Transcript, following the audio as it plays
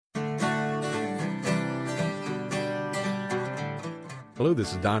Hello,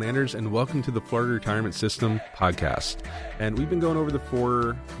 this is Don Anders, and welcome to the Florida Retirement System podcast. And we've been going over the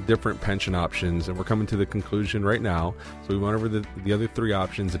 4 different pension options, and we're coming to the conclusion right now. So we went over the other 3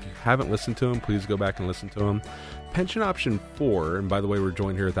 options. If you haven't listened to them, please go back and listen to them. Pension option 4, and by the way, we're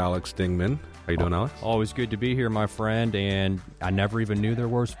joined here with Alex Dingman. How you doing, Alex? Always good to be here, my friend, and I never even knew there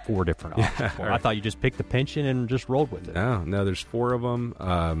was 4 different options. Right. I thought you just picked the pension and just rolled with it. No, there's 4 of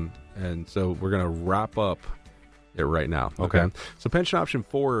them, and so we're going to wrap up it right now. Okay. So pension option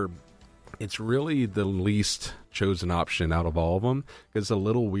 4, it's really the least chosen option out of all of them. It's a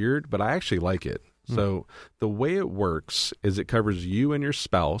little weird, but I actually like it. So the way it works is it covers you and your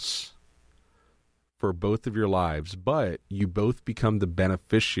spouse for both of your lives, but you both become the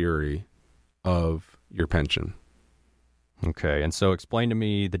beneficiary of your pension. Okay, and so explain to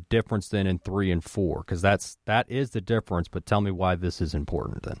me the difference then in 3 and 4, because that is the difference, but tell me why this is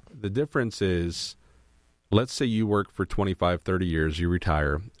important then. The difference is, let's say you work for 25, 30 years, you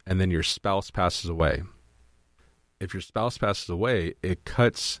retire, and then your spouse passes away. If your spouse passes away, it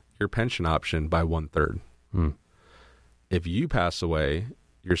cuts your pension option by 1/3. If you pass away,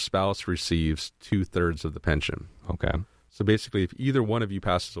 your spouse receives 2/3 of the pension. Okay. So basically, if either one of you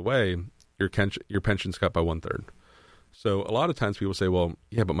passes away, your pension's cut by 1/3. So a lot of times people say, well,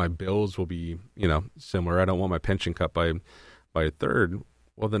 yeah, but my bills will be, similar. I don't want my pension cut by 1/3.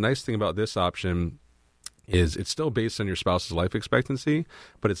 Well, the nice thing about this option is it's still based on your spouse's life expectancy,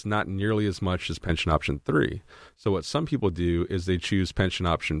 but it's not nearly as much as pension option 3. So what some people do is they choose pension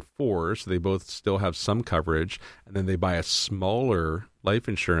option 4, so they both still have some coverage, and then they buy a smaller life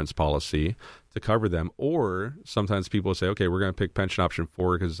insurance policy to cover them. Or sometimes people say, okay, we're going to pick pension option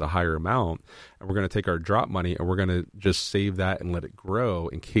 4 because it's a higher amount, and we're going to take our drop money and we're going to just save that and let it grow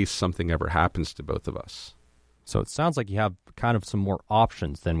in case something ever happens to both of us. So it sounds like you have kind of some more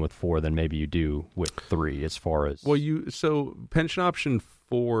options than with 4 than maybe you do with 3 as far as... Well, so pension option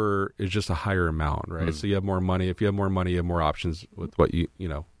 4 is just a higher amount, right? So you have more money. If you have more money, you have more options with what what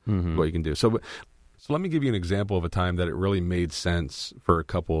you can do. So let me give you an example of a time that it really made sense for a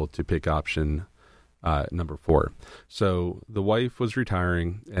couple to pick option number 4. So the wife was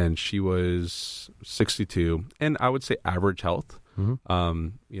retiring and she was 62, and I would say average health.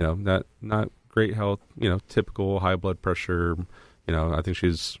 Not great health, typical high blood pressure. I think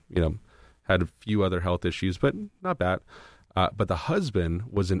she's, had a few other health issues, but not bad. But the husband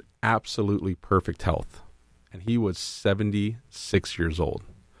was in absolutely perfect health, and he was 76 years old.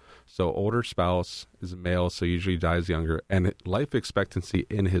 So older spouse is a male, so usually dies younger, and life expectancy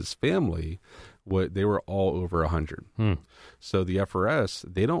in his family, they were all over 100. So the FRS,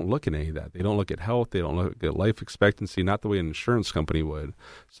 they don't look at any of that. They don't look at health. They don't look at life expectancy, not the way an insurance company would.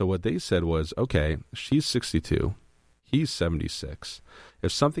 So what they said was, okay, she's 62. He's 76.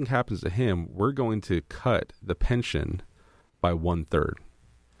 If something happens to him, we're going to cut the pension by 1/3.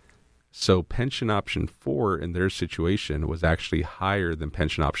 So pension option 4 in their situation was actually higher than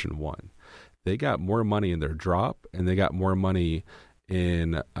pension option 1. They got more money in their drop, and they got more money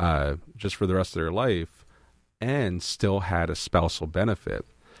in just for the rest of their life, and still had a spousal benefit.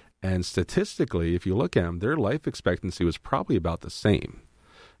 And statistically, if you look at them, their life expectancy was probably about the same.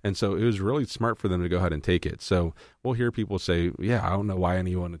 And so it was really smart for them to go ahead and take it. So we'll hear people say, yeah, I don't know why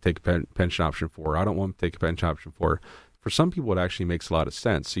anyone would take a pension option 4. I don't want to take a pension option 4. For some people, it actually makes a lot of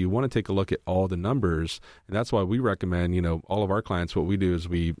sense. So you want to take a look at all the numbers, and that's why we recommend, all of our clients, what we do is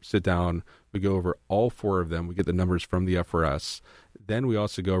we sit down, we go over all 4 of them, we get the numbers from the FRS. Then we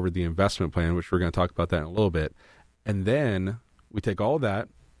also go over the investment plan, which we're going to talk about that in a little bit. And then we take all that,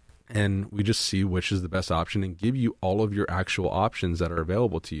 and we just see which is the best option and give you all of your actual options that are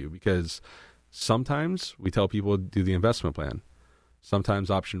available to you. Because sometimes we tell people to do the investment plan. Sometimes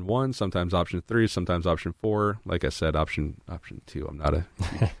option 1, sometimes option 3, sometimes option 4. Like I said, option 2, I'm not a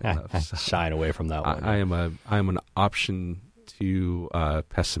fan of. So shying away from that one. I am an option 2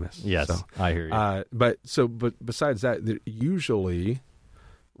 pessimist. Yes, so, I hear you. But besides that, usually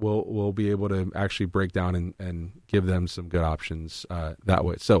we'll be able to actually break down and give them some good options that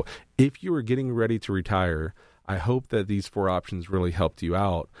way. So if you are getting ready to retire, I hope that these 4 options really helped you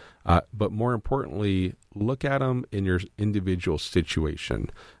out. But more importantly, look at them in your individual situation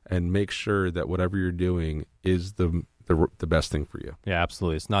and make sure that whatever you're doing is the best thing for you. Yeah,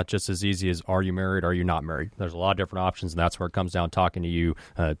 absolutely. It's not just as easy as are you married, are you not married? There's a lot of different options, and that's where it comes down, talking to you,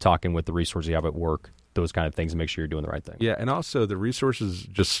 talking with the resources you have at work, those kind of things, and make sure you're doing the right thing. Yeah, and also the resources,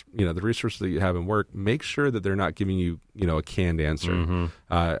 the resources that you have in work, make sure that they're not giving you, a canned answer.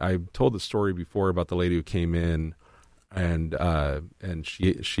 I told the story before about the lady who came in and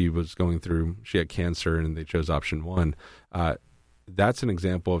she was going through, she had cancer and they chose option 1. that's an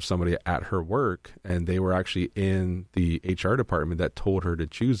example of somebody at her work, and they were actually in the HR department that told her to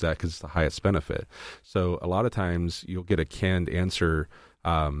choose that because it's the highest benefit. So a lot of times you'll get a canned answer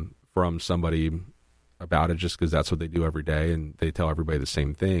from somebody about it just because that's what they do every day and they tell everybody the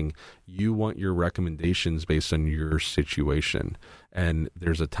same thing. You want your recommendations based on your situation. And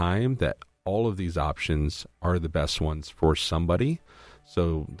there's a time that all of these options are the best ones for somebody.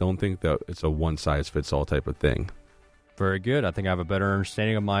 So don't think that it's a one-size-fits-all type of thing. Very good. I think I have a better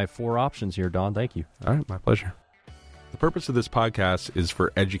understanding of my 4 options here, Don. Thank you. All right, my pleasure. The purpose of this podcast is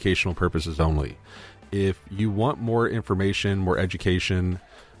for educational purposes only. If you want more information, more education,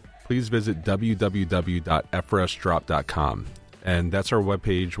 please visit www.frsdrop.com. And that's our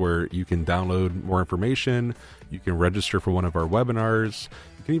webpage where you can download more information. You can register for one of our webinars.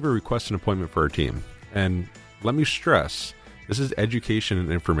 You can even request an appointment for our team. And let me stress, this is education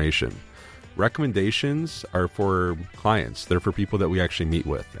and information. Recommendations are for clients. They're for people that we actually meet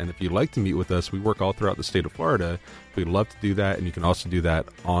with. And if you'd like to meet with us, we work all throughout the state of Florida. We'd love to do that. And you can also do that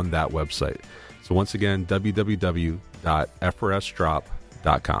on that website. So once again,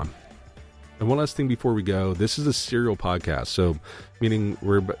 www.frsdrop.com. And one last thing before we go, this is a serial podcast. So meaning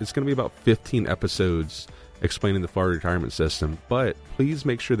it's going to be about 15 episodes explaining the Florida retirement system. But please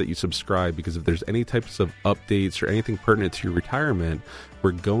make sure that you subscribe, because if there's any types of updates or anything pertinent to your retirement,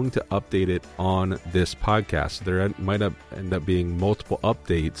 we're going to update it on this podcast. There might end up being multiple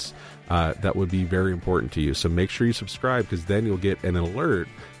updates that would be very important to you. So make sure you subscribe, because then you'll get an alert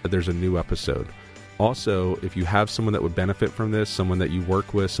that there's a new episode. Also, if you have someone that would benefit from this, someone that you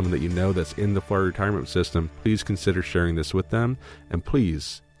work with, someone that you know that's in the Florida retirement system, please consider sharing this with them. And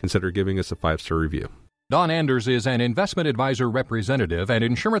please consider giving us a 5-star review. Don Anders is an investment advisor representative and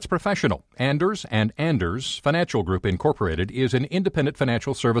insurance professional. Anders & Anders Financial Group Incorporated is an independent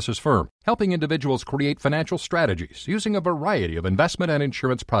financial services firm, helping individuals create financial strategies using a variety of investment and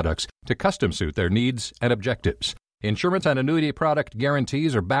insurance products to custom suit their needs and objectives. Insurance and annuity product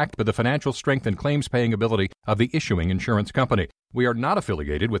guarantees are backed by the financial strength and claims-paying ability of the issuing insurance company. We are not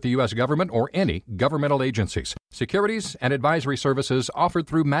affiliated with the U.S. government or any governmental agencies. Securities and advisory services offered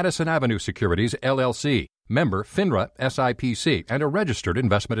through Madison Avenue Securities, LLC, member FINRA SIPC, and a registered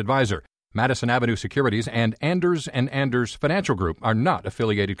investment advisor. Madison Avenue Securities and Anders & Anders Financial Group are not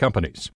affiliated companies.